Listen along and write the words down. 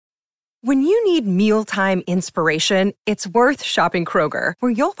When you need mealtime inspiration, it's worth shopping Kroger,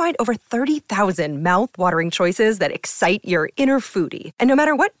 where you'll find over 30,000 mouth-watering choices that excite your inner foodie. And no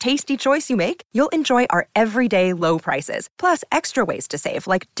matter what tasty choice you make, you'll enjoy our everyday low prices, plus extra ways to save,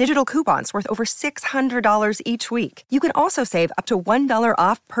 like digital coupons worth over $600 each week. You can also save up to $1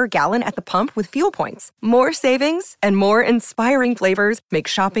 off per gallon at the pump with fuel points. More savings and more inspiring flavors make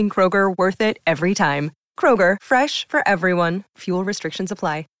shopping Kroger worth it every time. Kroger, fresh for everyone. Fuel restrictions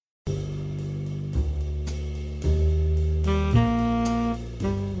apply.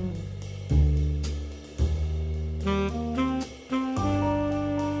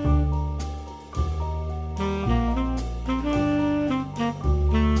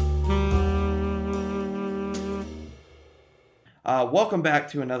 Welcome back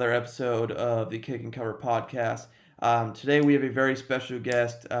to another episode of the Kick and Cover podcast. Today we have a very special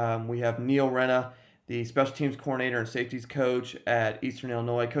guest. We have Neil Rena, the special teams coordinator and safeties coach at Eastern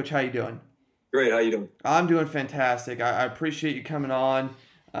Illinois. Coach, how you doing? Great. How you doing? I'm doing fantastic. I appreciate you coming on.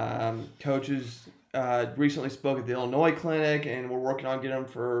 Coaches recently spoke at the Illinois clinic, and we're working on getting them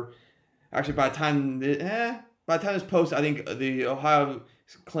for. Actually, by the time this post, I think the Ohio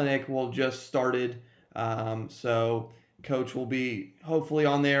clinic will just started. So Coach will be hopefully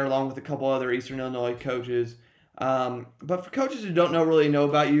on there along with a couple other Eastern Illinois coaches. But for coaches who don't really know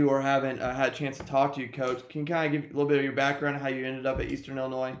about you or haven't had a chance to talk to you, Coach, can you kind of give a little bit of your background on how you ended up at Eastern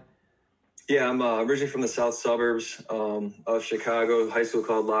Illinois? Yeah, I'm originally from the south suburbs of Chicago, high school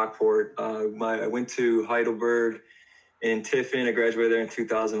called Lockport. I went to Heidelberg in Tiffin. I graduated there in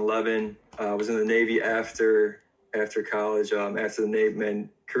 2011. I was in the Navy after college. After the Navy,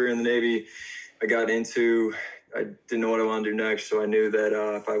 career in the Navy, I didn't know what I wanted to do next, so I knew that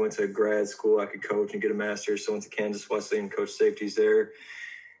if I went to grad school, I could coach and get a master's. So I went to Kansas Wesleyan and coached safeties there.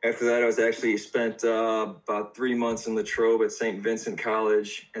 After that, I was actually spent about 3 months in Latrobe at St. Vincent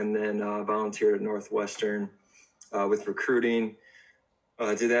College, and then volunteered at Northwestern with recruiting.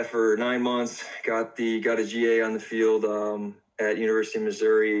 Did that for 9 months. Got a GA on the field at University of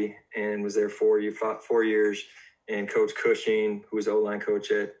Missouri, and was there 4 years. And Coach Cushing, who was O-line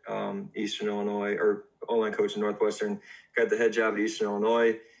coach at Eastern Illinois, or O-line coach at Northwestern, got the head job at Eastern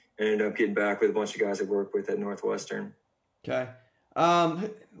Illinois, and ended up getting back with a bunch of guys I worked with at Northwestern. Okay.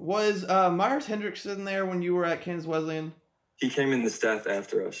 Was Myers Hendrickson there when you were at Kansas Wesleyan? He came in the staff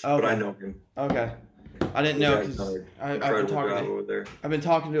after us, okay. But I know him. Okay. I didn't know because I've been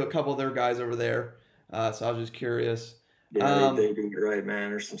talking to a couple of their guys over there, so I was just curious. Yeah, they do it right,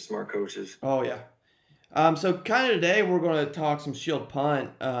 man. There's some smart coaches. Oh, yeah. So kind of today we're going to talk some shield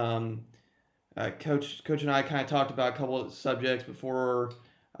punt. Coach and I kind of talked about a couple of subjects before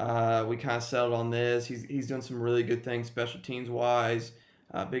we kind of settled on this. He's doing some really good things special teams wise.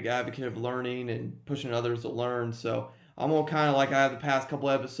 Big advocate of learning and pushing others to learn. So I'm going to kind of, like I have the past couple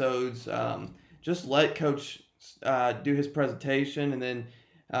episodes, just let Coach do his presentation, and then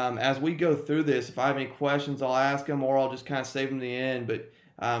as we go through this, if I have any questions, I'll ask him, or I'll just kind of save them to the end. But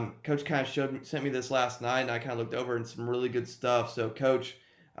Coach kind of sent me this last night, and I kind of looked over and some really good stuff. So, Coach,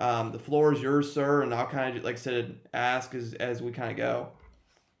 the floor is yours, sir, and I'll kind of, like I said, ask as we kind of go.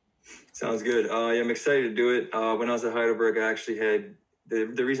 Sounds good. Yeah, I'm excited to do it. When I was at Heidelberg, I actually had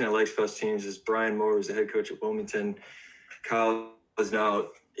the reason I like special teams is Brian Moore, who's the head coach at Wilmington College now.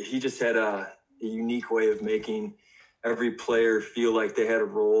 He just had a unique way of making every player feel like they had a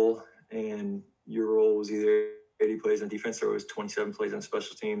role, and your role was either 80 plays on defense or it was 27 plays on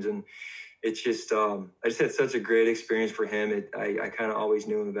special teams. And it's just, I just had such a great experience for him. I kind of always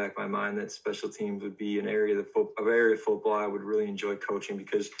knew in the back of my mind that special teams would be an area of football I would really enjoy coaching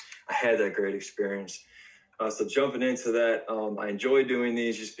because I had that great experience. So jumping into that, I enjoy doing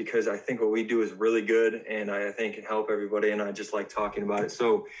these just because I think what we do is really good, and I think can help everybody, and I just like talking about it.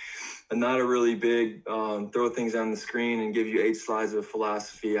 So I'm not a really big throw things on the screen and give you 8 slides of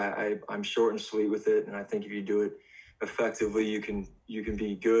philosophy. I'm short and sweet with it, and I think if you do it effectively, you can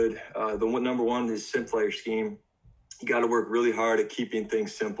be good. Number one is simplify your scheme. You got to work really hard at keeping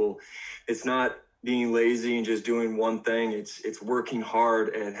things simple. It's not being lazy and just doing one thing. It's working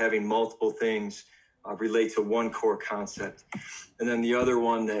hard at having multiple things relate to one core concept. And then the other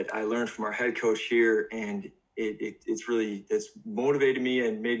one that I learned from our head coach here, and it's motivated me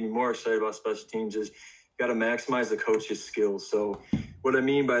and made me more excited about special teams, is you got to maximize the coach's skills. So what I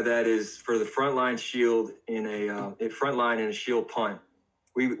mean by that is for the frontline shield in a shield punt,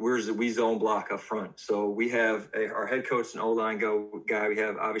 we zone block up front. So we have our head coach, an O-line guy. We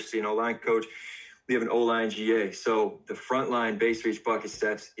have obviously an O-line coach. We have an O-line GA. So the front line base reach bucket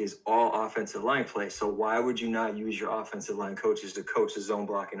steps is all offensive line play. So why would you not use your offensive line coaches to coach the zone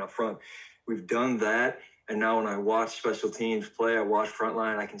blocking up front? We've done that And now when I watch special teams play, I watch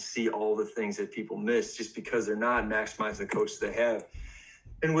frontline, I can see all the things that people miss just because they're not maximizing the coaches they have.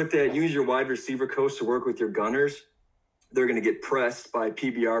 And with that, use your wide receiver coach to work with your gunners. They're going to get pressed by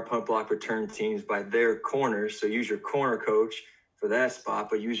PBR, punt block return teams, by their corners. So use your corner coach for that spot,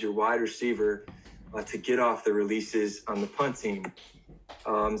 but use your wide receiver to get off the releases on the punt team.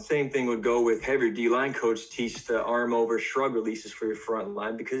 Same thing would go with have your D-line coach teach the arm over shrug releases for your front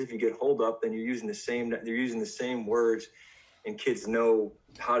line, because if you get hold up, then they're using the same words, and kids know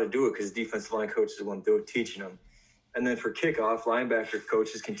how to do it because defensive line coaches are the one teaching them. And then for kickoff, linebacker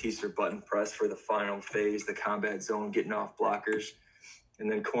coaches can teach their button press for the final phase, the combat zone, getting off blockers. And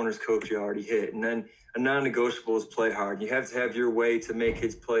then corners coach you already hit. And then a non-negotiable is play hard. You have to have your way to make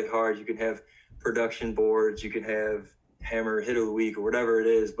kids play hard. You can have production boards, you can have hammer hit of the week or whatever it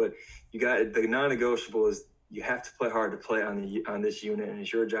is, but you got the non-negotiable is you have to play hard to play on this unit, and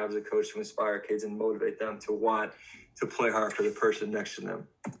it's your job as a coach to inspire kids and motivate them to want to play hard for the person next to them.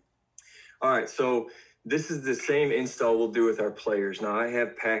 All right, so this is the same install we'll do with our players. Now I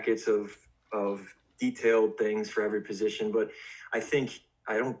have packets of detailed things for every position, but I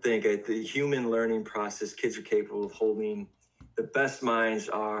don't think at the human learning process, kids are capable of holding. The best minds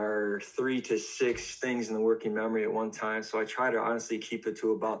are 3 to 6 things in the working memory at one time. So I try to honestly keep it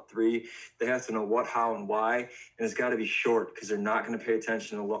to about 3. They have to know what, how, and why. And it's got to be short because they're not going to pay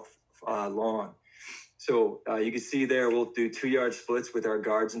attention to long. So you can see there, we'll do 2-yard splits with our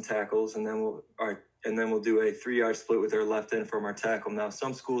guards and tackles, and then we'll do a 3-yard split with our left end from our tackle. Now,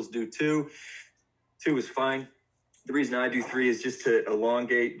 some schools do 2. 2 is fine. The reason I do 3 is just to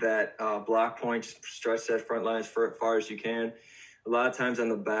elongate that block point, just stretch that front line as far as you can. A lot of times on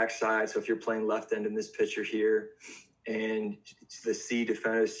the back side, so if you're playing left end in this picture here, and the C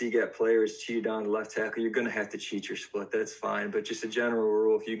defender, C gap player is cheated on the left tackle, you're going to have to cheat your split. That's fine. But just a general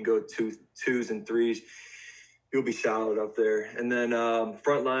rule, if you can go 2s and 3s, you'll be solid up there. And then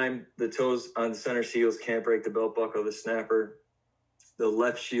front line, the toes on the center seals can't break the belt buckle of the snapper. The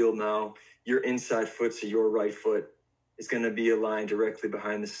left shield now, your inside foot, so your right foot, is going to be aligned directly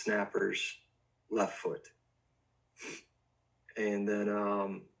behind the snapper's left foot. And then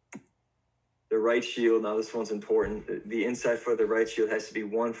the right shield, now this one's important. The inside foot of the right shield has to be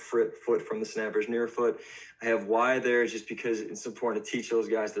 1 foot from the snapper's near foot. I have Y there just because it's important to teach those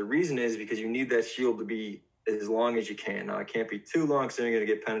guys. The reason is because you need that shield to be as long as you can. Now, it can't be too long, so you're going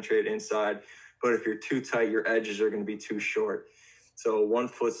to get penetrated inside. But if you're too tight, your edges are going to be too short. So 1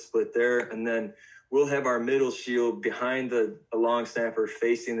 foot split there. And then we'll have our middle shield behind the long snapper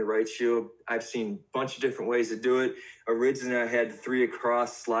facing the right shield. I've seen a bunch of different ways to do it. Originally, I had 3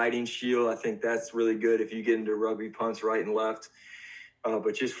 across sliding shield. I think that's really good if you get into rugby punts right and left.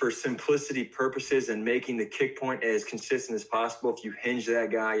 But just for simplicity purposes and making the kick point as consistent as possible, if you hinge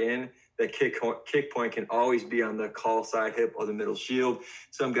that guy in, that kick point can always be on the call side hip or the middle shield.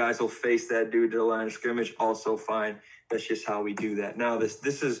 Some guys will face that dude to the line of scrimmage, also fine. That's just how we do that. Now,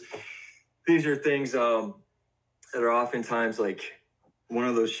 these are things that are oftentimes like one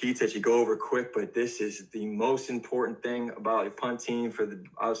of those sheets that you go over quick, but this is the most important thing about a punt team for the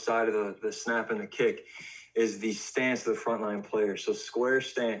outside of the snap and the kick is the stance of the frontline player. So square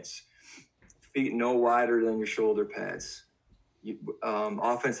stance, feet no wider than your shoulder pads.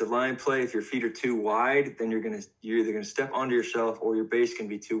 Offensive line play, if your feet are too wide, then you're either going to step under yourself or your base can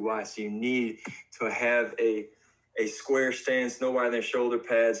be too wide. So you need to have a square stance, no wider than shoulder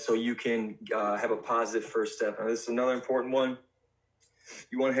pads, so you can have a positive first step. Now, this is another important one.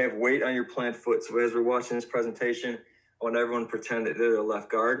 You want to have weight on your plant foot. So as we're watching this presentation, I want everyone to pretend that they're a left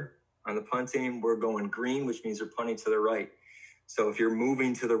guard. On the punt team, we're going green, which means they're punting to the right. So if you're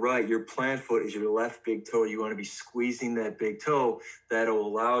moving to the right, your plant foot is your left big toe. You want to be squeezing that big toe. That'll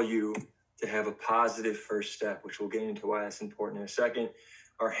allow you to have a positive first step, which we'll get into why that's important in a second.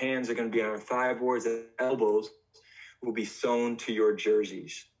 Our hands are going to be on our thigh boards, and elbows will be sewn to your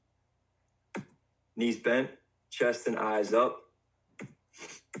jerseys. Knees bent, chest and eyes up.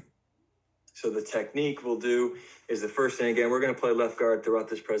 So the technique we'll do is the first thing, again, we're going to play left guard throughout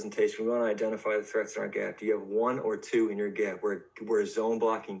this presentation. We want to identify the threats in our gap. Do you have 1 or 2 in your gap? We're a zone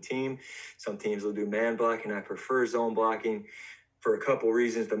blocking team. Some teams will do man blocking. I prefer zone blocking for a couple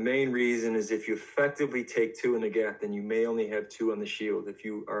reasons. The main reason is if you effectively take 2 in the gap, then you may only have 2 on the shield. If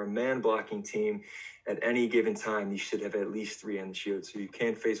you are a man blocking team, at any given time, you should have at least 3 on the shield. So you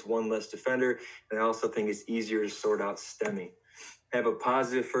can face 1 less defender. And I also think it's easier to sort out stemming. Have a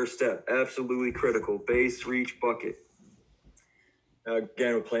positive first step. Absolutely critical. Base, reach, bucket. Now,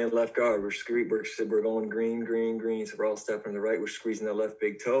 again, we're playing left guard. We're going green, green, green. So we're all stepping to the right. We're squeezing that left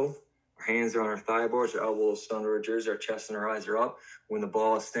big toe. Our hands are on our thigh boards, our elbows under our jersey, our chest and our eyes are up. When the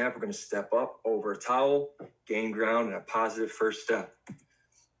ball is snapped, we're going to step up over a towel, gain ground, and a positive first step. You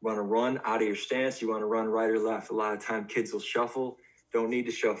want to run out of your stance. You want to run right or left. A lot of time kids will shuffle. Don't need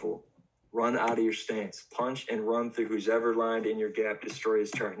to shuffle. Run out of your stance. Punch and run through who's ever lined in your gap. Destroy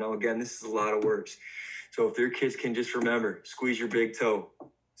his charge. Now, again, this is a lot of words. So if their kids can just remember, squeeze your big toe,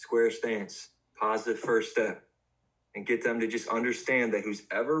 square stance, positive first step, and get them to just understand that who's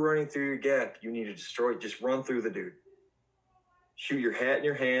ever running through your gap, you need to destroy. Just run through the dude. Shoot your hat in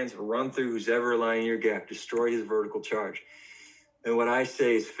your hands, run through who's ever lining your gap, destroy his vertical charge. And what I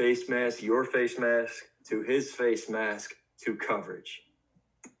say is face mask, your face mask, to his face mask, to coverage.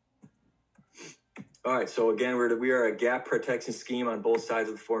 All right, so again, we are a gap protection scheme on both sides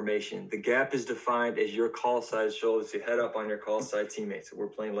of the formation. The gap is defined as your call side shoulders to head up on your call side teammates. So we're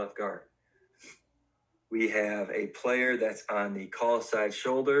playing left guard. We have a player that's on the call side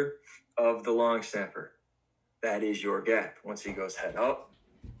shoulder of the long snapper. That is your gap. Once he goes head up,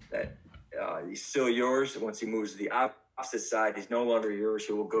 he's still yours. Once he moves to the opposite side, he's no longer yours.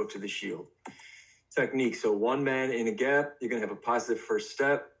 He will go to the shield. Technique. So one man in a gap, you're going to have a positive first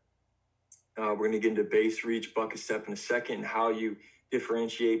step. We're going to get into base, reach, bucket step in a second, and how you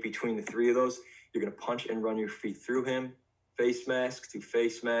differentiate between the three of those. You're going to punch and run your feet through him, face mask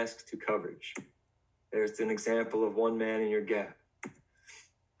to coverage. There's an example of one man in your gap.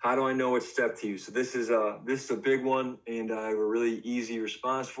 How do I know what step to use? So this is a big one, and I have a really easy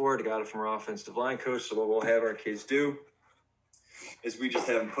response for it. I got it from our offensive line coach. So what we'll have our kids do is we just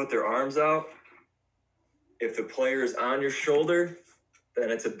have them put their arms out. If the player is on your shoulder,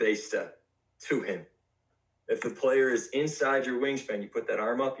 then it's a base step to him. If the player is inside your wingspan, you put that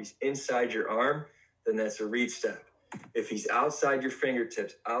arm up, he's inside your arm, then that's a reach step. If he's outside your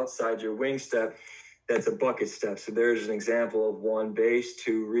fingertips, outside your wing step, that's a bucket step. So there's an example of 1 base,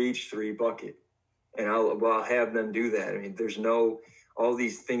 2 reach, 3 bucket. And I'll have them do that. I mean, all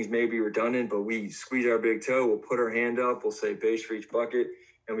these things may be redundant, but we squeeze our big toe, we'll put our hand up, we'll say base, reach, bucket,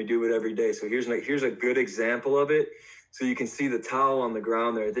 and we do it every day. So here's a good example of it. So you can see the towel on the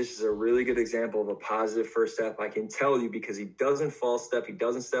ground there. This is a really good example of a positive first step. I can tell you because he doesn't false step. He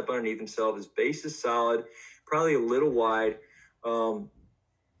doesn't step underneath himself. His base is solid, probably a little wide.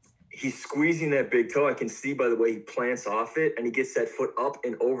 He's squeezing that big toe. I can see by the way he plants off it, and he gets that foot up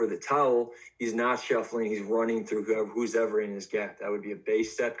and over the towel. He's not shuffling. He's running through who's ever in his gap. That would be a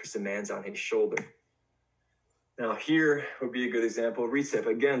base step because the man's on his shoulder. Now here would be a good example of reach step.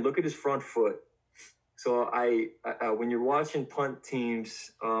 Again, look at his front foot. So when you're watching punt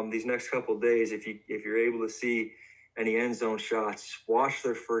teams these next couple of days, if you're able to see any end zone shots, watch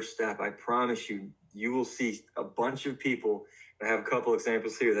their first step. I promise you will see a bunch of people. I have a couple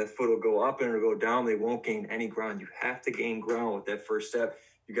examples here. That foot will go up and it'll go down. They won't gain any ground. You have to gain ground with that first step.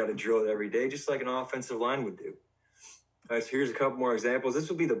 You got to drill it every day, just like an offensive line would do. All right, so here's a couple more examples. This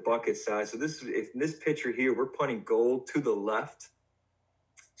will be the bucket side. So in this picture here, we're punting goal to the left.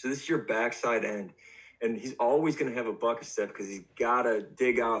 So this is your backside end. And he's always going to have a bucket step because he's got to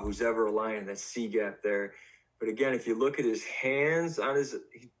dig out who's ever aligning that C gap there. But again, if you look at his hands on his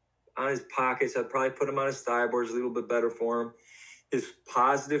pockets, I'd probably put him on his thigh boards, a little bit better for him. His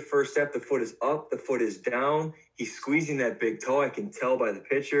positive first step, the foot is up, the foot is down. He's squeezing that big toe. I can tell by the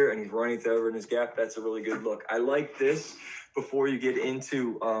picture, and he's running through in his gap. That's a really good look. I like this before you get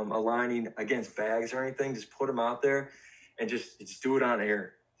into aligning against bags or anything. Just put them out there and just do it on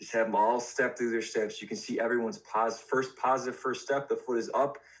air. Just have them all step through their steps. You can see everyone's positive first step. The foot is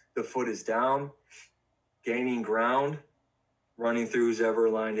up, the foot is down, gaining ground, running through who's ever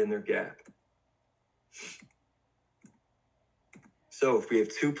aligned in their gap. So if we have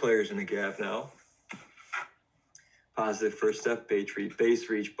 2 players in the gap now, positive first step, base,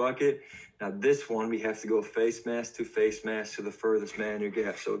 reach, bucket. Now this one, we have to go face mask to the furthest man in your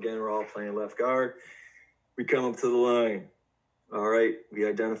gap. So again, we're all playing left guard. We come up to the line. All right, we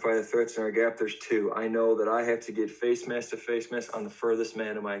identify the threats in our gap. There's 2. I know that I have to get face mask to face mask on the furthest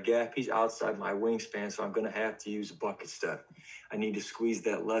man in my gap. He's outside my wingspan, so I'm going to have to use a bucket step. I need to squeeze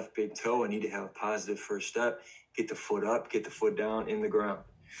that left big toe. I need to have a positive first step. Get the foot up, get the foot down in the ground.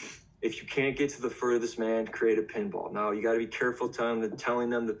 If you can't get to the furthest man, create a pinball. Now, you got to be careful telling them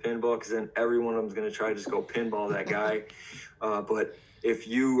the pinball because then every one of them is going to try to just go pinball that guy. But if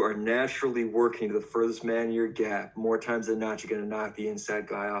you are naturally working to the furthest man in your gap, more times than not, you're going to knock the inside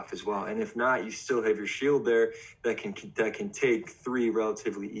guy off as well. And if not, you still have your shield there that can take 3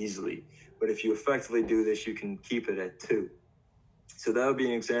 relatively easily. But if you effectively do this, you can keep it at 2. So that would be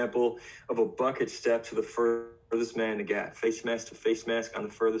an example of a bucket step to the furthest man in the gap. Face mask to face mask on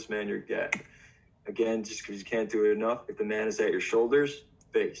the furthest man in your gap. Again, just because you can't do it enough, if the man is at your shoulders,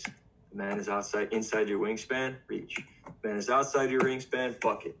 base. The man is inside your wingspan, reach. The man is outside your wingspan,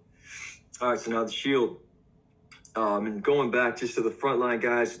 bucket. All right, so now the shield. And going back just to the front line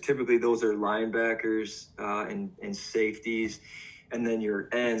guys, typically those are linebackers and safeties. And then your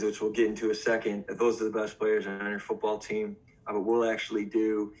ends, which we'll get into a second, those are the best players on your football team. What we'll actually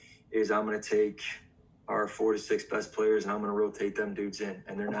do is I'm going to take our 4 to 6 best players and I'm going to rotate them dudes in.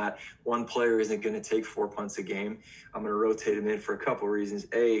 And they're not, one player isn't going to take 4 punts a game. I'm going to rotate them in for a couple of reasons.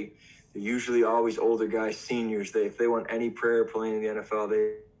 A, they're usually always older guys, seniors. If they want any prayer playing in the NFL,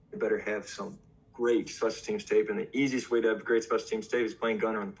 they better have some great special teams tape. And the easiest way to have great special teams tape is playing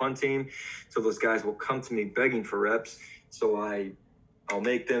gunner on the punt team. So those guys will come to me begging for reps. So I'll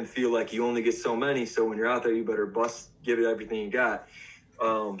make them feel like you only get so many. So when you're out there, you better give it everything you got.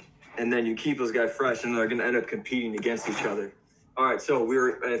 And then you keep those guys fresh and they're going to end up competing against each other. All right. So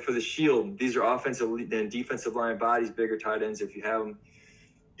we're for the shield. These are offensive and defensive line bodies, bigger tight ends. If you have them,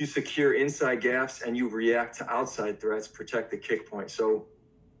 you secure inside gaps and you react to outside threats, protect the kick point. So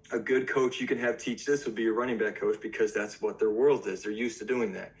a good coach you can have teach this would be your running back coach, because that's what their world is. They're used to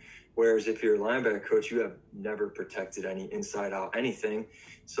doing that. Whereas if you're a linebacker coach, you have never protected any inside out anything.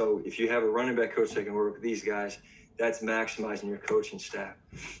 So if you have a running back coach that can work with these guys, that's maximizing your coaching staff.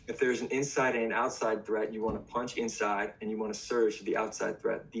 If there's an inside and outside threat, you want to punch inside and you want to surge to the outside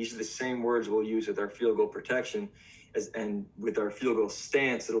threat. These are the same words we'll use with our field goal protection, and with our field goal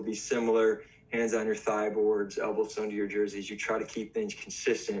stance, it'll be similar. Hands on your thigh boards, elbows under your jerseys. You try to keep things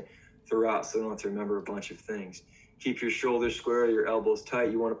consistent throughout so you don't have to remember a bunch of things. Keep your shoulders square, your elbows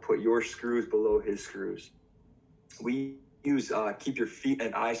tight. You want to put your screws below his screws. We use keep your feet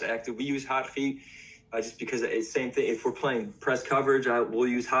and eyes active. We use hot feet just because it's the same thing. If we're playing press coverage, we'll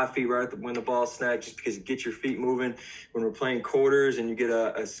use hot feet right when the ball's snagged, just because it gets your feet moving. When we're playing quarters and you get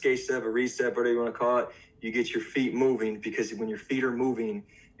a skate step, a reset, whatever you want to call it, you get your feet moving, because when your feet are moving,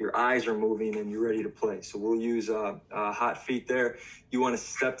 your eyes are moving and you're ready to play. So we'll use hot feet there. You want to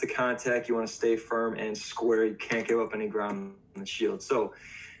step to contact. You want to stay firm and square. You can't give up any ground on the shield. So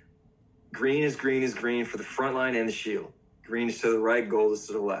green is green for the front line and the shield. Green is to the right, gold is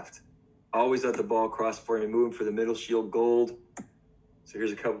to the left. Always let the ball cross before you move for the middle shield, gold. So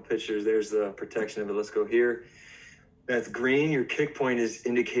here's a couple pictures. There's the protection of it. Let's go here. That's green. Your kick point is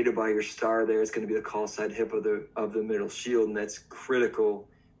indicated by your star there. It's going to be the call side hip of the middle shield, and that's critical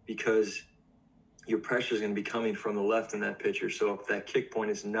because your pressure is going to be coming from the left in that picture. So if that kick point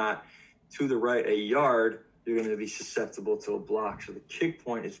is not to the right a yard, you're going to be susceptible to a block. So the kick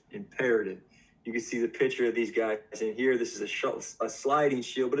point is imperative. You can see the picture of these guys in here. This is a sliding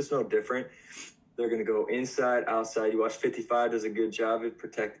shield, but it's no different. They're going to go inside, outside. You watch 55 does a good job of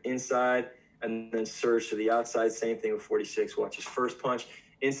protect inside and then surge to the outside. Same thing with 46. Watch his first punch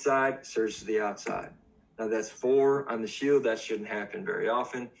inside, surge to the outside. Now that's 4 on the shield. That shouldn't happen very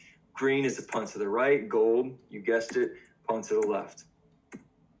often. Green is the punt to the right. Gold, you guessed it, punt to the left.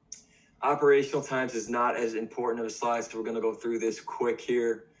 Operational times is not as important of a slide, so we're going to go through this quick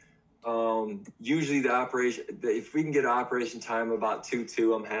here. Usually if we can get operation time about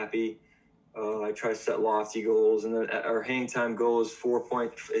 2-2, I'm happy. I try to set lofty goals, and then our hang time goal is 4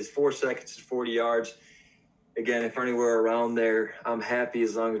 seconds to 40 yards. Again, if anywhere around there, I'm happy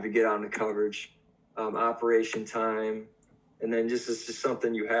as long as we get out in the coverage. Operation time, and then it's just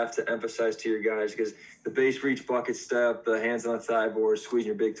something you have to emphasize to your guys, because the base reach, bucket step, the hands on the thigh board, squeezing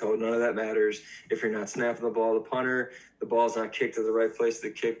your big toe, none of that matters if you're not snapping the ball to the punter, the ball's not kicked to the right place,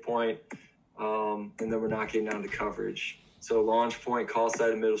 the kick point, and then we're not getting down to coverage. So launch point, call side,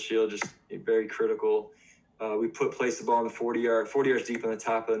 and middle shield, just very critical. We place the ball in the 40 yards deep on the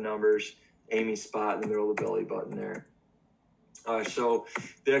top of the numbers, aiming spot in the middle of the belly button there. So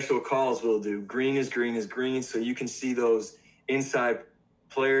the actual calls we'll do. Green is green. So you can see those inside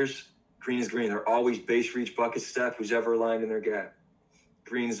players. Green is green. They're always base reach, bucket step, who's ever aligned in their gap.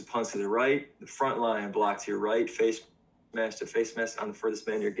 Green is a punt to the right. The front line block to your right. Face mask to face mask on the furthest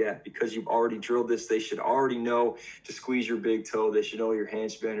man in your gap. Because you've already drilled this, they should already know to squeeze your big toe. They should know your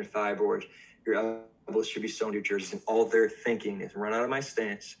hands should be on your thigh board. Your elbows should be sewn to your jerseys. And all they're thinking is run out of my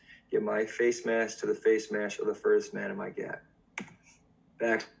stance, get my face mask to the face mask of the furthest man in my gap.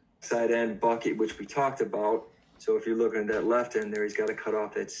 Backside end bucket, which we talked about. So if you're looking at that left end there, he's got to cut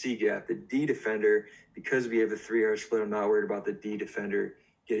off that C gap. The D defender, because we have a 3-yard split, I'm not worried about the D defender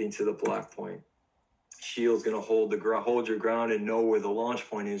getting to the block point. Shield's going to hold your ground and know where the launch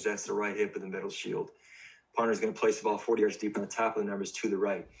point is. That's the right hip of the middle shield. Punter's going to place the ball 40 yards deep on the top of the numbers to the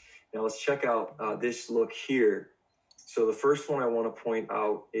right. Now let's check out this look here. So the first one I want to point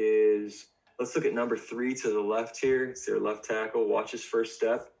out is, let's look at number 3 to the left here. It's their left tackle. Watch his first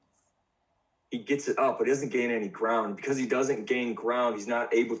step. he gets it up, but he doesn't gain any ground. Because he doesn't gain ground, he's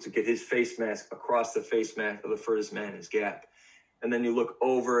not able to get his face mask across the face mask of the furthest man in his gap. And then you look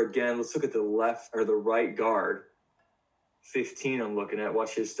over again. Let's look at the left or the right guard. 15 I'm looking at.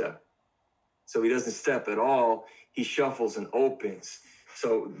 Watch his step. So he doesn't step at all. He shuffles and opens.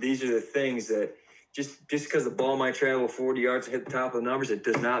 So these are the things that just because the ball might travel 40 yards to hit the top of the numbers, it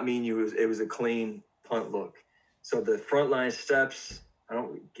does not mean it was a clean punt look. So the front line steps,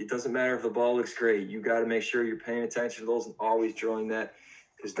 it doesn't matter if the ball looks great. You got to make sure you're paying attention to those and always drilling that,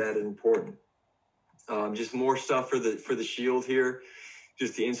 because that is important. Just more stuff for the shield here,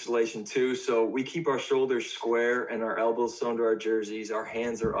 just the installation too. So we keep our shoulders square and our elbows sewn to our jerseys. Our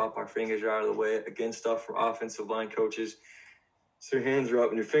hands are up, our fingers are out of the way. Again, stuff from offensive line coaches. So your hands are up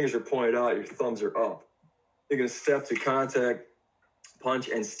and your fingers are pointed out, your thumbs are up. You're going to step to contact, punch,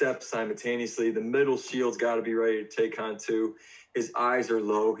 and step simultaneously. The middle shield's got to be ready to take on too. His eyes are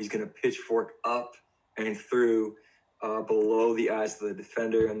low. He's going to pitchfork up and through below the eyes of the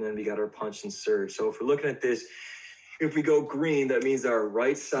defender, and then we got our punch and surge. So if we're looking at this, if we go green, that means our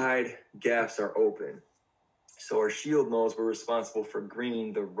right side gaps are open. So our shield knows we're responsible for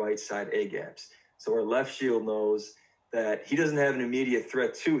greening the right side A gaps. So our left shield knows that he doesn't have an immediate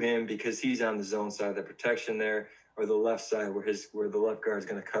threat to him because he's on the zone side of the protection there, or the left side where the left guard is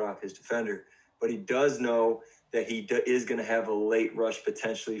going to cut off his defender. But he does know that he is going to have a late rush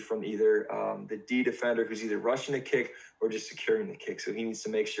potentially from either the D defender who's either rushing the kick or just securing the kick. So he needs to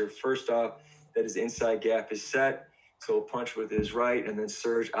make sure, first off, that his inside gap is set. So he'll punch with his right and then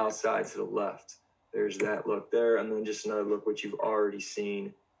surge outside to the left. There's that look there. And then just another look, which you've already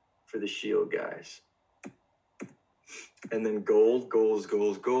seen for the shield guys. And then gold to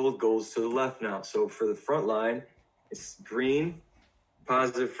the left now. So for the front line, it's green,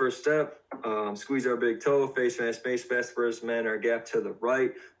 positive first step, squeeze our big toe, face mask, first man, our gap to the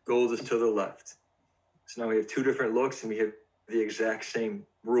right, gold is to the left. So now we have two different looks and we have the exact same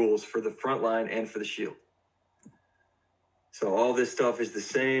rules for the front line and for the shield. So all this stuff is the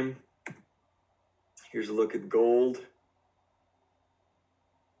same. Here's a look at gold.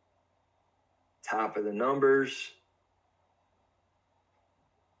 Top of the numbers.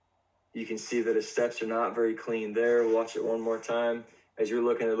 You can see that his steps are not very clean there. Watch it one more time. As you're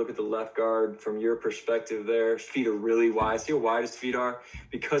looking at, look at the left guard from your perspective there. His feet are really wide. See how wide his feet are?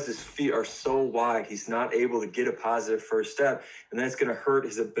 Because his feet are so wide, he's not able to get a positive first step, and that's going to hurt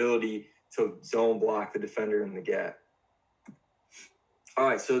his ability to zone block the defender in the gap. All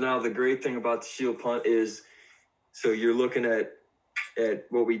right, so now the great thing about the shield punt is, so you're looking at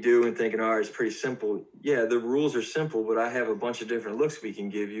what we do and thinking, all right, it's pretty simple. Yeah, the rules are simple, but I have a bunch of different looks we can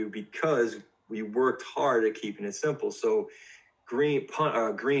give you because we worked hard at keeping it simple. So green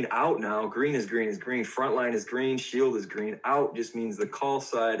out now. Green is green. Front line is green. Shield is green. Out just means the call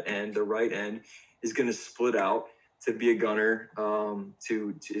side and the right end is going to split out to be a gunner.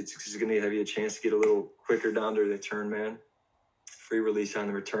 It's going to have you a chance to get a little quicker down to the turn man. Free release on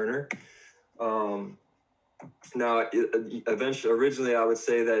the returner. Now, originally, I would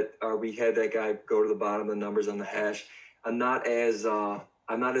say that we had that guy go to the bottom of the numbers on the hash. I'm not as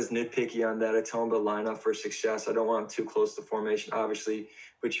nitpicky on that. I tell him to line up for success. I don't want him too close to formation, obviously,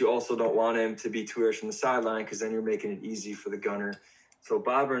 but you also don't want him to be too early from the sideline because then you're making it easy for the gunner. So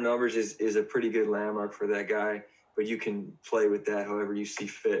bottom of numbers is a pretty good landmark for that guy, but you can play with that however you see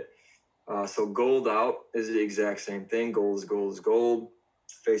fit. So gold out is the exact same thing. Gold is gold.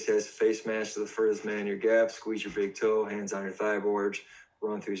 Face has face mask to the furthest man in your gap. Squeeze your big toe, hands on your thigh boards.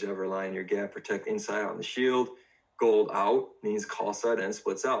 Run through zebra line in your gap. Protect inside out on the shield. Gold out means call side and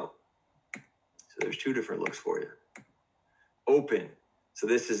splits out. So there's two different looks for you. Open. So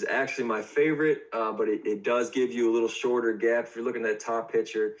this is actually my favorite, but it does give you a little shorter gap. If you're looking at that top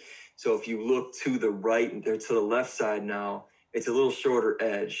picture, so if you look to the right or to the left side now, it's a little shorter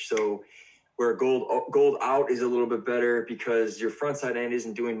edge. So where gold out is a little bit better because your front side end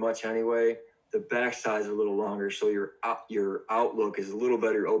isn't doing much anyway. The back side is a little longer, so your outlook is a little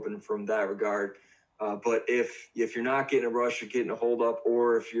better open from that regard. But if you're not getting a rush, you're getting a hold up,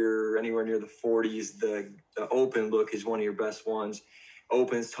 or if you're anywhere near the 40s, the open look is one of your best ones.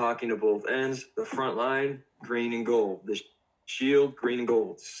 Open's talking to both ends. The front line, green and gold. The shield, green and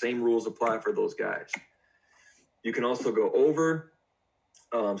gold. Same rules apply for those guys. You can also go over.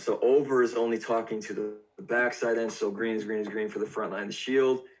 So over is only talking to the backside end. So green is green for the front line. The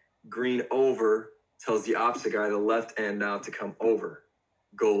shield, green over tells the opposite guy, the left end now to come over.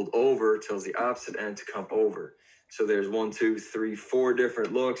 Gold over tells the opposite end to come over. So there's 1, 2, 3, 4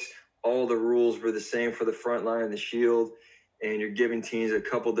 different looks. All the rules were the same for the front line and the shield. And you're giving teams a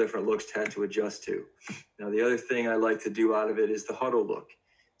couple different looks to have to adjust to. Now, the other thing I like to do out of it is the huddle look.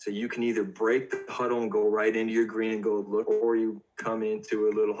 So you can either break the huddle and go right into your green and gold look, or you come into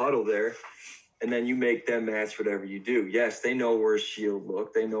a little huddle there, and then you make them match whatever you do. Yes, they know where shield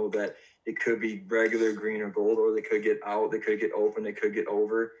look. They know that it could be regular green or gold, or they could get out, they could get open, they could get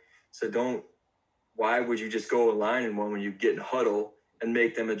over. So why would you just go a line in one when you get in huddle and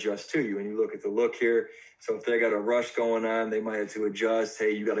make them adjust to you? And you look at the look here. So if they got a rush going on, they might have to adjust.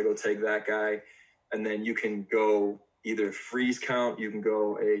 Hey, you got to go take that guy. And then you can go either freeze count, you can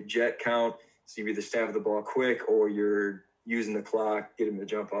go a jet count. So you either snap the ball quick or you're using the clock, get them to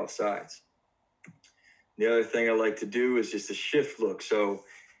jump off sides. The other thing I like to do is just a shift look. So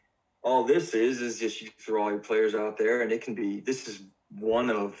all this is just you throw all your players out there, and this is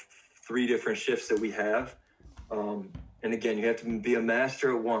one of 3 different shifts that we have. And again, you have to be a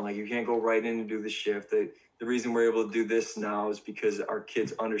master at one. Like, you can't go right in and do the shift. The reason we're able to do this now is because our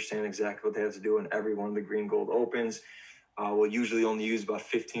kids understand exactly what they have to do in every one of the green gold opens. We'll usually only use about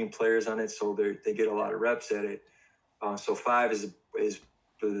 15 players on it, so they get a lot of reps at it. So 5 is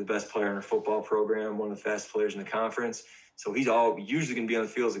the best player in our football program, one of the fastest players in the conference. So he's usually going to be on the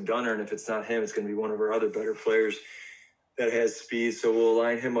field as a gunner, and if it's not him, it's going to be one of our other better players that has speed. So we'll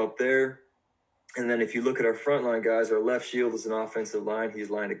line him up there. And then if you look at our front line guys, our left shield is an offensive line. He's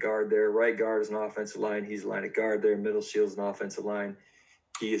lined at guard there. Right guard is an offensive line. He's lined at guard there. Middle shield is an offensive line.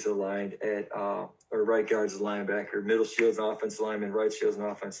 He is aligned at or right guard is a linebacker. Middle shield is an offensive lineman. Right shield is an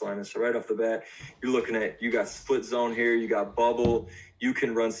offensive lineman. So right off the bat, you're looking at, you got split zone here. You got bubble. You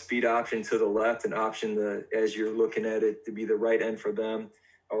can run speed option to the left and option as you're looking at it, to be the right end for them,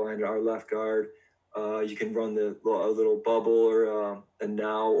 aligned to our left guard. You can run a little bubble or a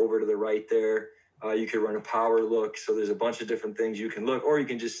now over to the right there. You could run a power look. So there's a bunch of different things you can look, or you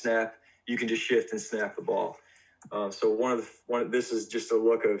can just snap. You can just shift and snap the ball. So this is just a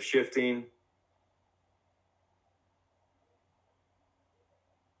look of shifting,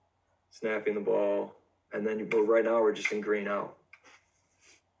 snapping the ball, and then right now we're just in green out.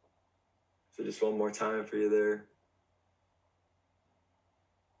 So just one more time for you there.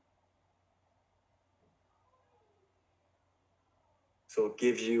 So it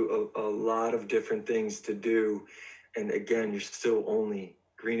gives you a lot of different things to do. And again, you're still only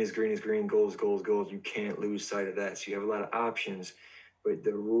green is green is green, gold is gold is gold. You can't lose sight of that. So you have a lot of options, but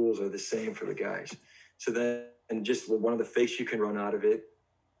the rules are the same for the guys. So then, and just one of the fakes you can run out of it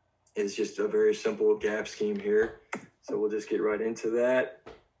is just a very simple gap scheme here. So we'll just get right into that.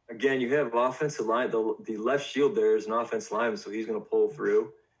 Again, you have offensive line. The left shield there is an offensive lineman, so he's going to pull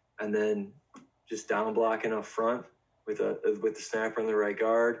through, and then just down blocking up front with the snapper on the right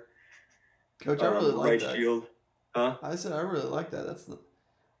guard. Coach, I really like that. Right shield. Huh? I said I really like that.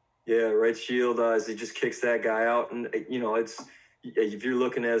 Yeah, right shield as he just kicks that guy out, and it's, if you're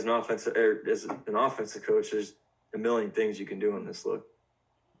looking as an offensive coach, there's a million things you can do in this look.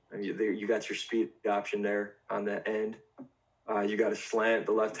 I mean, you got your speed option there on the end. You got a slant.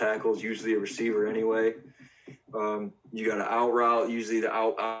 The left tackle is usually a receiver anyway. You got an out route. Usually the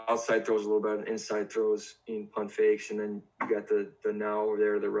outside throws a little bit, and inside throws in punt fakes, and then you got the now over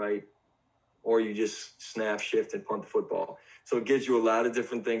there to the right, or you just snap, shift, and punt the football. So it gives you a lot of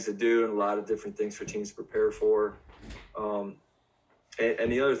different things to do and a lot of different things for teams to prepare for.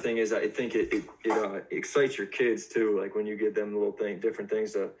 And the other thing is, I think it excites your kids too. Like when you give them different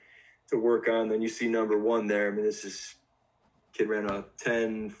things to work on. Then you see number 1 there. I mean, kid ran a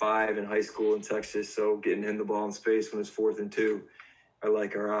 10.5 in high school in Texas. So getting him the ball in space when it's 4th and 2, I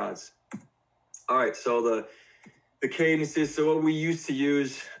like our odds. All right. So the cadences. So what we used to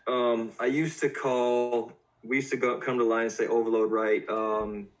use, we used to come to the line and say overload right,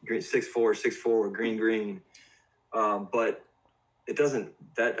 6-4 or green. But it doesn't,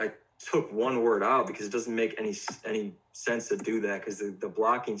 I took one word out because it doesn't make any sense to do that, because the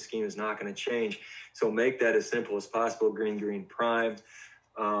blocking scheme is not going to change. So make that as simple as possible. Green, prime.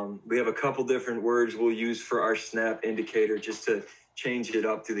 We have a couple different words we'll use for our snap indicator just to change it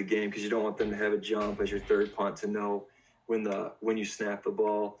up through the game, because you don't want them to have a jump as your third punt to know when you snap the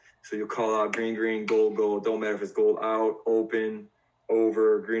ball. So you'll call out green, gold. Don't matter if it's gold out, open,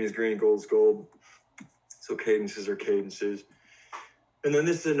 over. Green is green, gold is gold. So cadences are cadences. And then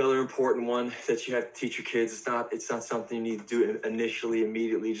this is another important one that you have to teach your kids. It's not something you need to do initially,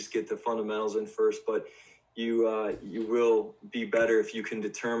 immediately. Just get the fundamentals in first. But you will be better if you can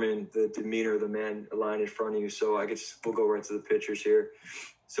determine the demeanor of the man lying in front of you. So we'll go right to the pictures here.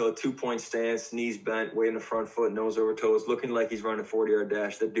 So a 2-point stance, knees bent, weight in the front foot, nose over toes, looking like he's running a 40-yard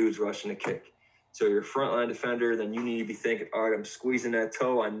dash. The dude's rushing a kick. So you're a frontline defender, then you need to be thinking, all right, I'm squeezing that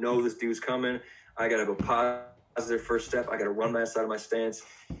toe. I know this dude's coming. I got to have a positive first step. I got to run my side of my stance,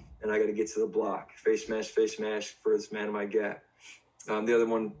 and I got to get to the block. Face mash for this man in my gap. The other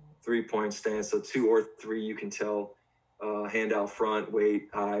one, 3-point stance. So 2 or 3, you can tell. Hand out front, weight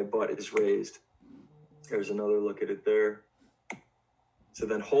high, butt is raised. There's another look at it there. So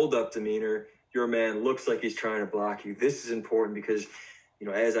then hold up demeanor. Your man looks like he's trying to block you. This is important because,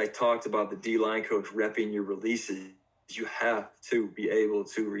 as I talked about the D-line coach repping your releases, you have to be able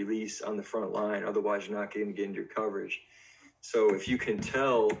to release on the front line. Otherwise, you're not going to get into your coverage. So if you can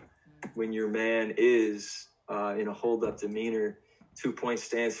tell when your man is in a hold-up demeanor, 2-point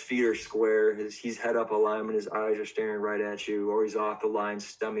stance, feet are square, he's head up alignment, his eyes are staring right at you, or he's off the line,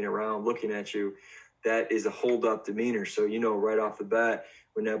 stemming around, looking at you, that is a hold-up demeanor. So right off the bat,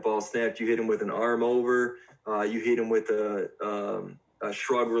 when that ball snapped, you hit him with an arm over, you hit him with a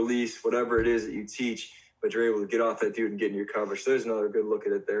shrug release, whatever it is that you teach, but you're able to get off that dude and get in your coverage. So there's another good look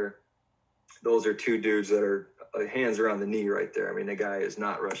at it there. Those are 2 dudes that are hands around the knee right there. I mean, the guy is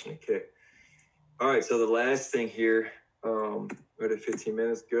not rushing a kick. All right, so the last thing here, we're at 15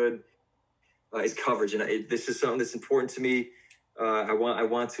 minutes, good, is coverage. And this is something that's important to me. I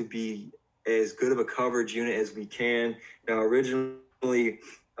want to be as good of a coverage unit as we can. Now, originally,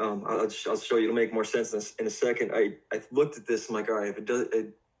 I'll show you. It'll make more sense in a second. I looked at this. I'm like, all right, if it does,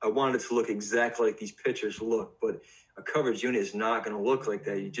 I wanted it to look exactly like these pictures look, but a coverage unit is not going to look like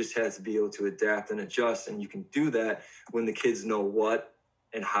that. You just have to be able to adapt and adjust, and you can do that when the kids know what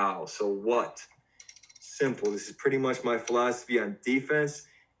and how. So what? Simple. This is pretty much my philosophy on defense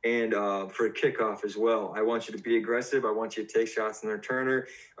and for a kickoff as well. I want you to be aggressive. I want you to take shots in the returner.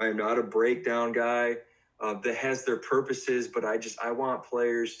 I am not a breakdown guy that has their purposes, but I want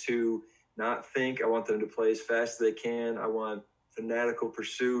players to not think. I want them to play as fast as they can. I want fanatical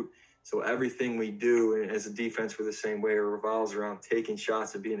pursuit. So everything we do as a defense, we're the same way. It revolves around taking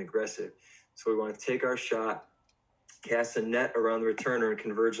shots and being aggressive. So we want to take our shot, cast a net around the returner, and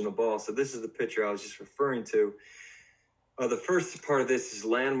converge on the ball. So this is the picture I was just referring to. The first part of this is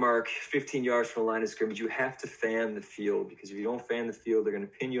landmark, 15 yards from the line of scrimmage. You have to fan the field, because if you don't fan the field, they're going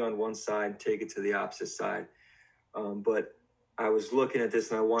to pin you on one side and take it to the opposite side. But I was looking at this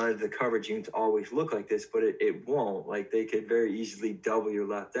and I wanted the coverage unit to always look like this, but it won't. Like, they could very easily double your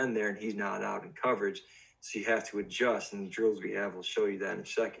left end there and he's not out in coverage. So you have to adjust, and the drills we have will show you that in a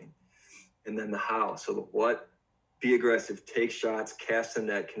second. And then the how. So the what? Be aggressive, take shots, cast the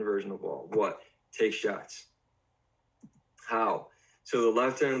net, conversion of the ball. What? Take shots. How? So the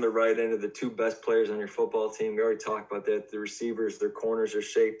left end and the right end are the 2 best players on your football team. We already talked about that. The receivers, their corners, their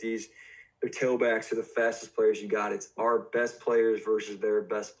safeties, their tailbacks are the fastest players you got. It's our best players versus their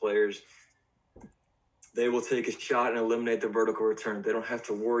best players. They will take a shot and eliminate the vertical return. They don't have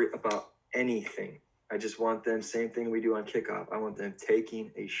to worry about anything. I just want them, same thing we do on kickoff. I want them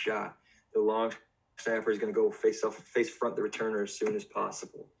taking a shot. The long snapper is going to go face front the returner as soon as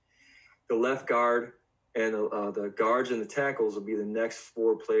possible. The left guard and the guards and the tackles will be the next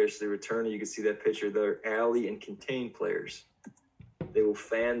 4 players to the returner. You can see that picture. They're alley and contain players. They will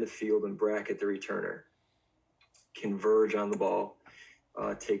fan the field and bracket the returner, converge on the ball,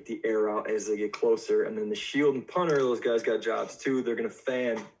 take the air out as they get closer. And then the shield and punter, those guys got jobs too. They're going to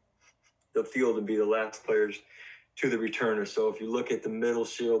fan the field and be the last players to the returner. So if you look at the middle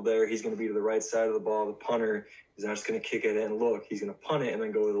shield there, he's going to be to the right side of the ball. The punter is not just going to kick it and look. He's going to punt it and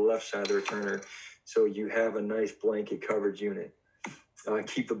then go to the left side of the returner. So you have a nice blanket coverage unit.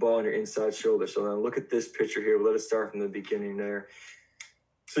 Keep the ball on your inside shoulder. So now look at this picture here. Let us start from the beginning there.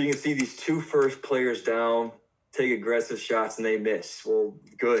 So you can see these 2 first players down, take aggressive shots, and they miss. Well,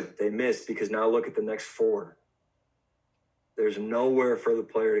 good. They missed, because now look at the next 4. There's nowhere for the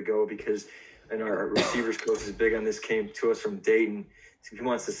player to go, because, and our receivers coach is big on this, came to us from Dayton. So he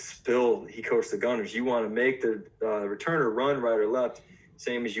wants to spill, he coached the Gunners. You want to make the returner run right or left,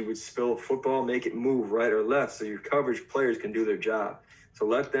 same as you would spill football, make it move right or left so your coverage players can do their job. So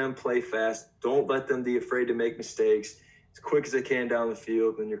let them play fast. Don't let them be afraid to make mistakes. As quick as they can down the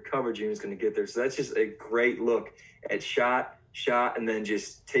field, and your coverage unit is going to get there. So that's just a great look at shot, and then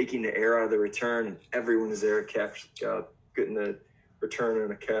just taking the air out of the return, and everyone is there getting the returner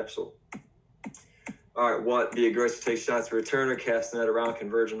in a capsule. All right, what? Be aggressive, take shots, returner, casting that around,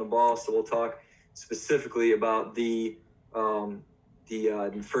 converging the ball. So we'll talk specifically about the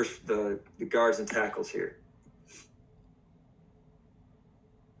guards and tackles here.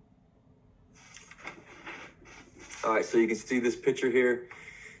 All right, so you can see this picture here.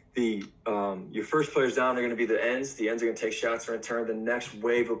 Your first players down are going to be the ends. The ends are going to take shots in return. The next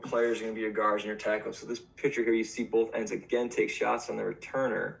wave of players are going to be your guards and your tackles. So this picture here, you see both ends again take shots on the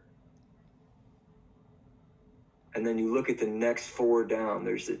returner. And then you look at the next 4 down.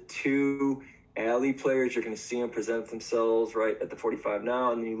 There's the 2 alley players, you're going to see them present themselves right at the 45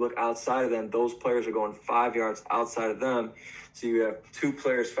 now, and then you look outside of them, those players are going 5 yards outside of them. So you have 2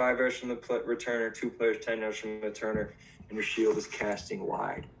 players 5 yards from the returner, 2 players 10 yards from the returner, and your shield is casting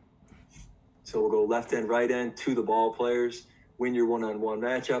wide. So we'll go left end, right end to the ball players. Win your one-on-one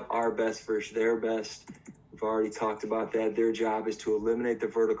matchup, our best versus their best. We've already talked about that. Their job is to eliminate the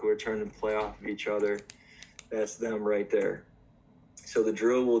vertical return and play off of each other. That's them right there. So the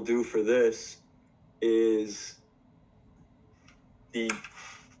drill we'll do for this is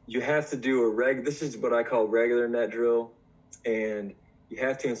you have to do this is what I call regular net drill, and you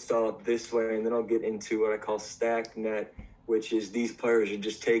have to install it this way, and then I'll get into what I call stacked net, which is these players are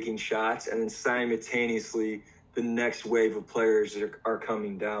just taking shots, and then simultaneously the next wave of players are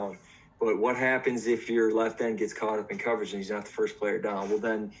coming down. But what happens if your left end gets caught up in coverage and he's not the first player down? Well,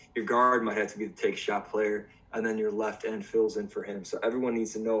 then your guard might have to be the take shot player, and then your left end fills in for him. So everyone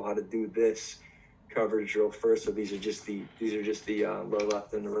needs to know how to do this coverage drill first. So these are just the low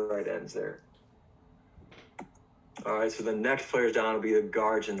left and the right ends there. All right, so the next players down will be the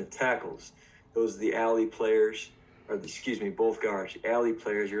guards and the tackles. Those are the alley players, both guards. Alley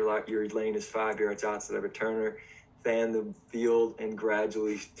players, your lane is 5 yards outside the returner. Fan the field and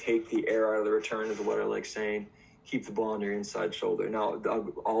gradually take the air out of the return is what I like saying. Keep the ball on your inside shoulder. Now,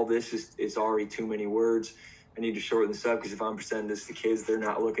 all this is already too many words. I need to shorten this up because if I'm presenting this to kids, they're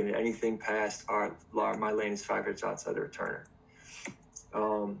not looking at anything past my lane is 5 yards outside the returner.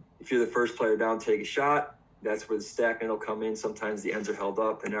 If you're the first player down, take a shot. That's where the stack net will come in. Sometimes the ends are held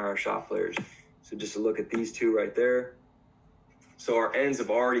up, and there are shot players. So just to look at these two right there. So our ends have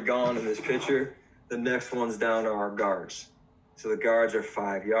already gone in this picture. The next ones down are our guards. So the guards are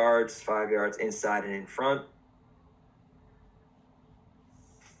 5 yards inside and in front.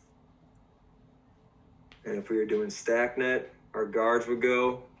 And if we were doing stack net, our guards would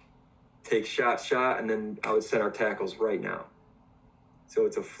go, take shot, and then I would set our tackles right now. So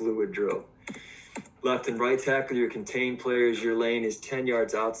it's a fluid drill. Left and right tackle, your contained players, your lane is 10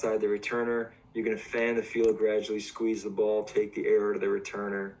 yards outside the returner. You're going to fan the field, gradually squeeze the ball, take the air out of the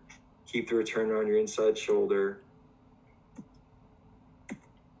returner. Keep the returner on your inside shoulder.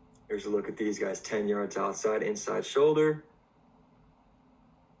 Here's a look at these guys, 10 yards outside, inside shoulder.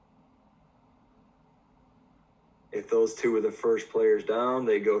 If those two were the first players down,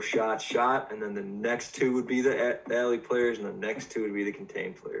 they go shot, and then the next two would be the alley players, and the next two would be the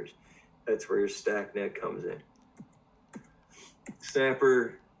contained players. That's where your stack net comes in.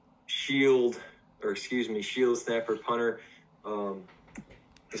 Snapper, shield, snapper, punter.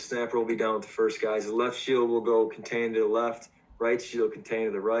 The snapper will be down with the first guys. The left shield will go contain to the left, right shield contain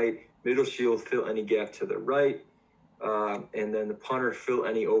to the right, middle shield fill any gap to the right, and then the punter fill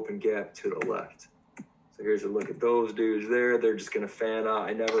any open gap to the left. So here's a look at those dudes there. They're just going to fan out.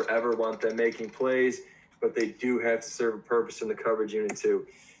 I never, ever want them making plays, but they do have to serve a purpose in the coverage unit too.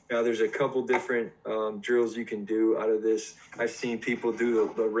 Now, there's a couple different drills you can do out of this. I've seen people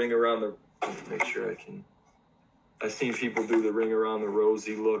do the ring around the – make sure I can – I've seen people do the ring around the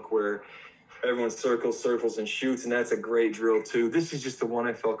rosy look where everyone circles, and shoots, and that's a great drill too. This is just the one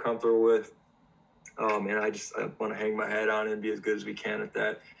I felt comfortable with, and I want to hang my hat on it and be as good as we can at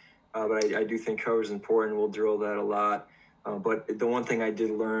that. But I do think coverage is important. We'll drill that a lot. But the one thing I did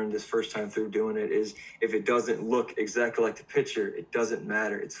learn this first time through doing it is if it doesn't look exactly like the picture, it doesn't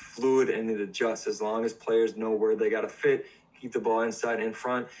matter. It's fluid and it adjusts as long as players know where they got to fit, keep the ball inside and in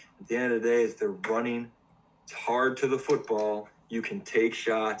front. At the end of the day, if they're running hard to the football, you can take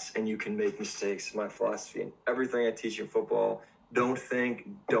shots and you can make mistakes. My philosophy and everything I teach in football, don't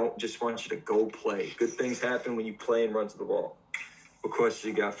just want you to go play. Good things happen when you play and run to the ball. What question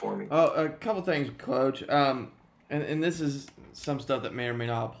you got for me? Oh, a couple things, Coach. And this is some stuff that may or may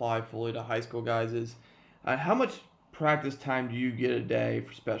not apply fully to high school guys is how much practice time do you get a day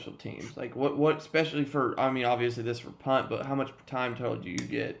for special teams? Like what especially for, I mean, obviously this for punt, but how much time total do you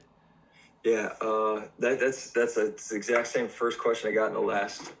get? Yeah, that's the exact same first question I got in the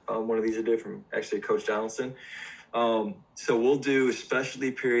last one of these I did from actually Coach Donaldson. So we'll do a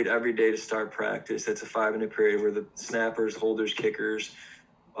specialty period every day to start practice. That's a 5-minute period where the snappers, holders, kickers,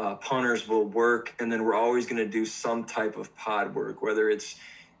 punters will work, and then we're always going to do some type of pod work, whether it's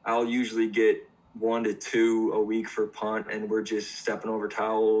I'll usually get 1 to 2 a week for punt, and we're just stepping over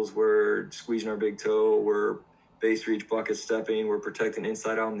towels, we're squeezing our big toe, we're base reach bucket stepping, we're protecting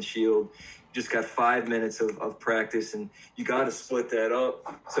inside out on the shield. Just got 5 minutes of practice, and you got to split that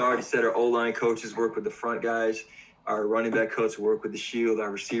up. So I already said our O-line coaches work with the front guys, our running back coach work with the shield,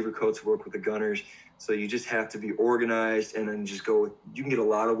 our receiver coach work with the gunners. So you just have to be organized and then just go. You can get a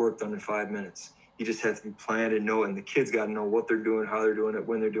lot of work done in 5 minutes. You just have to be planned and know, and the kids got to know what they're doing, how they're doing it,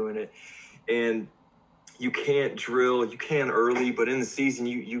 when they're doing it. And you can't drill, you can early, but in the season,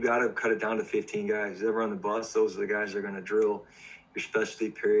 you got to cut it down to 15 guys. If they're on the bus, those are the guys that are going to drill your specialty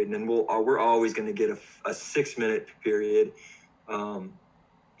period. And then we're always going to get a 6-minute period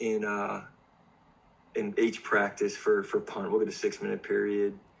in each practice for punt. We'll get a 6-minute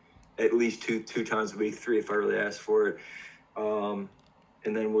period at least two times a week, 3 if I really ask for it.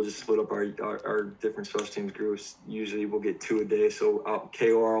 And then we'll just split up our different special teams groups. Usually we'll get 2 a day. So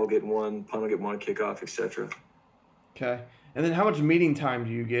KOR will get 1, punt will get 1, kickoff, etc. Okay. And then how much meeting time do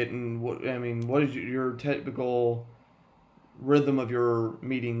you get, and what is your typical rhythm of your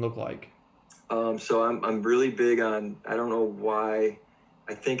meeting look like? So I'm really big on, I don't know why,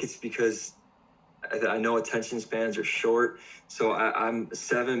 I think it's because I know attention spans are short, so I'm a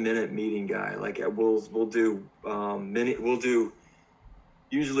 7-minute meeting guy. Like we'll do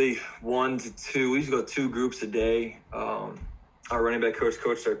usually 1 to 2. We usually go 2 groups a day. Our running back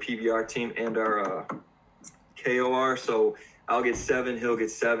coaches our PBR team and our KOR. So I'll get 7, he'll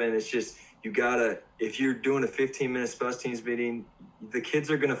get 7. It's just, you gotta, if you're doing a 15-minute special teams meeting, the kids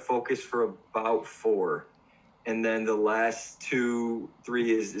are gonna focus for about 4. And then the last 2,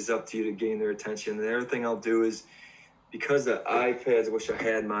 3 is up to you to gain their attention. And the other thing I'll do is, because the iPads, I wish I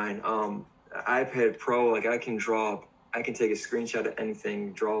had mine, iPad Pro, like I can take a screenshot of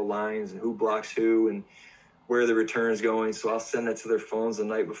anything, draw lines and who blocks who and where the return is going. So I'll send that to their phones the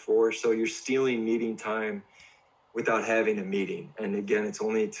night before. So you're stealing meeting time without having a meeting. And again, it's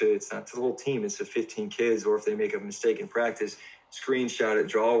not to the whole team. It's to 15 kids, or if they make a mistake in practice, screenshot it,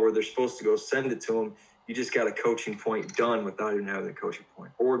 draw where they're supposed to go, send it to them. You just got a coaching point done without even having the coaching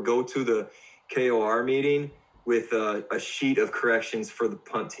point. Or go to the KOR meeting with a sheet of corrections for the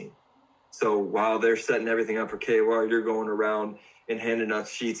punt team. So while they're setting everything up for KOR, you're going around and handing out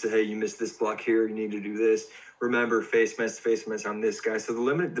sheets of, hey, you missed this block here, you need to do this. Remember, face mess on this guy. So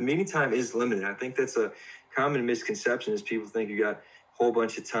the meeting time is limited. I think that's a common misconception, is people think you got a whole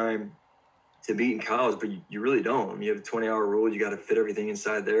bunch of time to beat in college, but you really don't. I mean, you have a 20-hour rule. You got to fit everything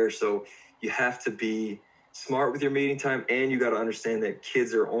inside there. So you have to be smart with your meeting time, and you got to understand that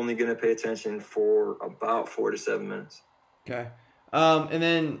kids are only going to pay attention for about 4 to 7 minutes. Okay. And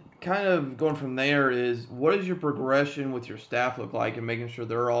then kind of going from there is, what does your progression with your staff look like, and making sure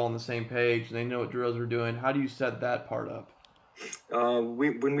they're all on the same page and they know what drills we're doing? How do you set that part up?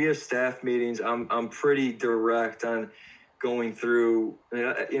 When we have staff meetings, I'm pretty direct on going through. I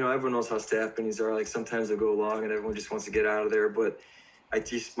mean, everyone knows how staff meetings are. Like sometimes they go long and everyone just wants to get out of there. But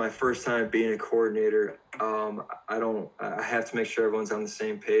my first time being a coordinator, I have to make sure everyone's on the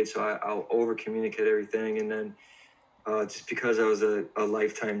same page. So I'll over communicate everything, and then. Just because I was a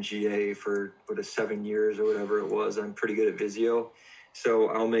lifetime GA for 7 years or whatever it was, I'm pretty good at Visio. So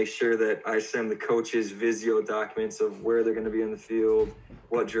I'll make sure that I send the coaches Visio documents of where they're going to be in the field,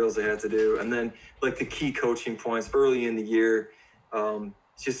 what drills they have to do. And then like the key coaching points early in the year,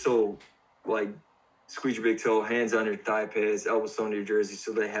 just so like squeeze your big toe, hands on your thigh pads, elbows on your jersey,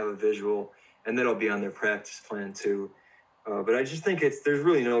 so they have a visual, and that'll be on their practice plan too. But I just think there's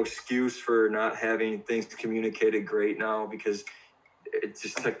really no excuse for not having things communicated great now, because it's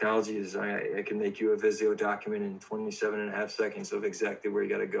just technology is, I can make you a Visio document in 27.5 seconds of exactly where you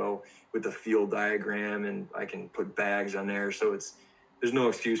got to go with the field diagram, and I can put bags on there. So there's no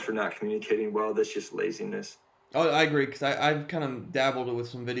excuse for not communicating well. That's just laziness. Oh, I agree, because I've kind of dabbled with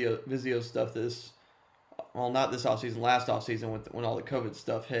some Visio stuff not this offseason, last offseason when all the COVID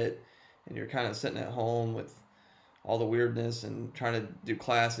stuff hit, and you're kind of sitting at home with all the weirdness and trying to do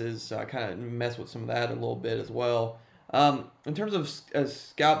classes. So I kind of mess with some of that a little bit as well. In terms of a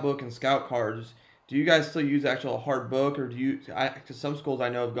scout book and scout cards, do you guys still use actual hard book, or because some schools I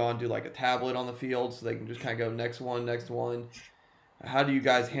know have gone to like a tablet on the field so they can just kind of go next one. How do you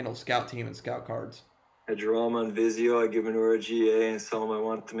guys handle scout team and scout cards? I draw them on Visio. I give them to our GA and tell them I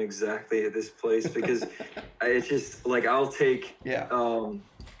want them exactly at this place, because it's just like I'll take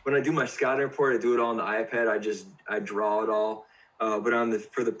when I do my scouting report, I do it all on the iPad. I draw it all. But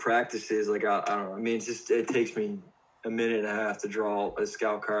for the practices, like I don't know. I mean, it takes me a minute and a half to draw a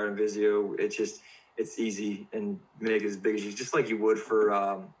scout card in Visio. It's easy, and make it as big as just like you would for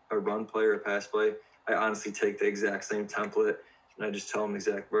a run play or a pass play. I honestly take the exact same template, and I just tell them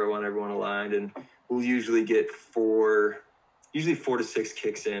exactly where I want everyone aligned. And we'll usually get 4 to 6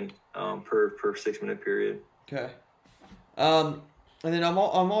 kicks in per 6-minute period. Okay. And then I'm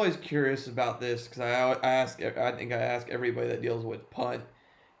always curious about this, because I think I ask everybody that deals with punt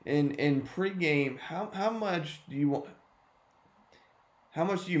in pregame, how much do you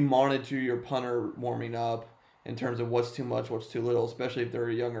monitor your punter warming up in terms of what's too much, what's too little, especially if they're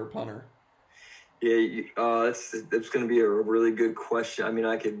a younger punter? Yeah, that's going to be a really good question. I mean,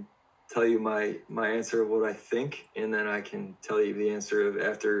 I could tell you my answer of what I think, and then I can tell you the answer of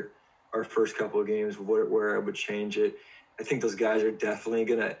after our first couple of games where I would change it. I think those guys are definitely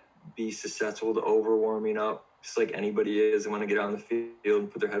going to be susceptible to over warming up, just like anybody is. They want to get on the field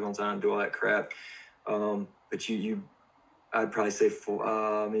and put their headphones on and do all that crap. But I'd probably say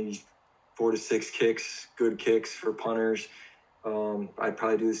maybe 4 to 6 kicks, good kicks for punters. I'd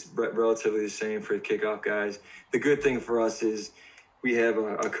probably do this relatively the same for the kickoff guys. The good thing for us is we have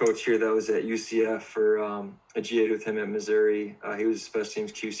a coach here that was at UCF for I GA'd with him at Missouri. He was a special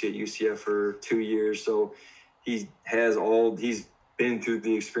teams QC at UCF for 2 years, so he's been through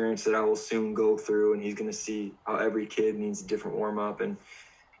the experience that I will soon go through, and he's going to see how every kid needs a different warm up, and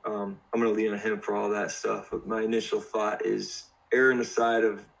I'm going to lean on him for all that stuff. But my initial thought is err on the side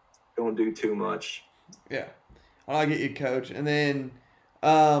of don't do too much. Yeah, I get you, Coach. And then,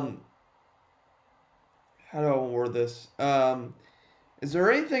 how do I word this? Is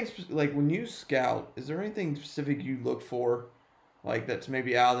there anything, like when you scout, is there anything specific you look for, like that's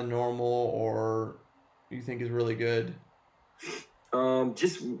maybe out of the normal or you think is really good?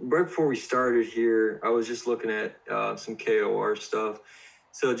 Just right before we started here, I was just looking at some KOR stuff.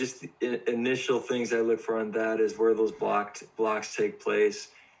 So just the initial things I look for on that is where those blocks take place.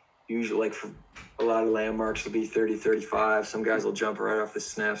 Usually, like for a lot of landmarks will be 30, 35. Some guys will jump right off the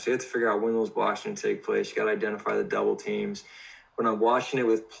snap. So you have to figure out when those blocks are going to take place. You got to identify the double teams. When I'm watching it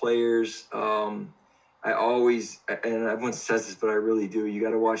with players, I always, and everyone says this, but I really do, you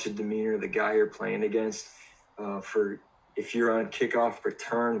got to watch the demeanor of the guy you're playing against. For if you're on kickoff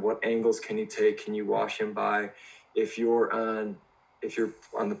return, what angles can you take? Can you wash him by? If you're on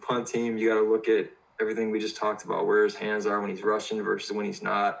the punt team, you got to look at everything we just talked about, where his hands are when he's rushing versus when he's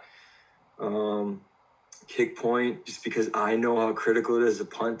not. Kick point, just because I know how critical it is as a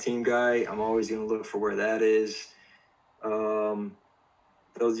punt team guy, I'm always going to look for where that is.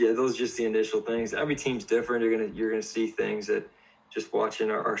 Those are just the initial things. Every team's different. You're gonna see things that just watching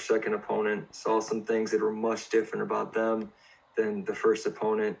our second opponent saw some things that were much different about them than the first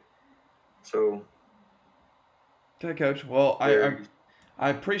opponent. So, okay, Coach. Well, I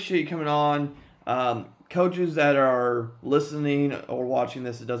appreciate you coming on. Coaches that are listening or watching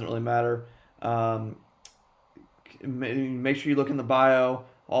this, it doesn't really matter. Make sure you look in the bio.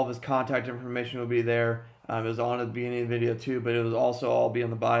 All of his contact information will be there. It was on at the beginning of the video too, but it was also all be in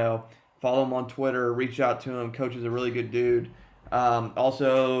the bio. Follow him on Twitter. Reach out to him. Coach is a really good dude.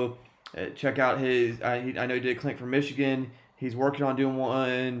 Also, check out his. I know he did a clinic for Michigan. He's working on doing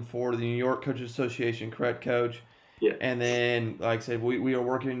one for the New York Coaches Association. Correct, Coach? Yeah. And then, like I said, we are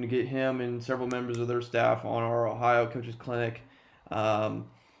working to get him and several members of their staff on our Ohio Coaches Clinic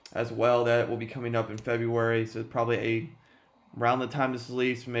as well. That will be coming up in February. So it's probably around the time this is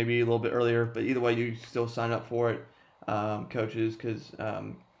released, maybe a little bit earlier, but either way, you still sign up for it, coaches, because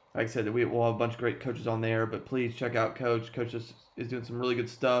like I said, we'll have a bunch of great coaches on there, but please check out Coach. Coach is doing some really good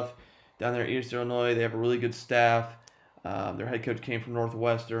stuff down there in East Illinois. They have a really good staff. Their head coach came from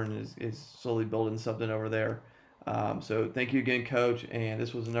Northwestern and is slowly building something over there. So thank you again, Coach, and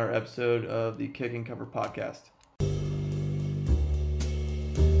this was another episode of the Kick and Cover Podcast.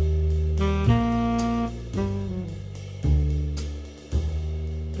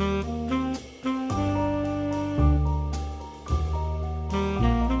 Mm-hmm.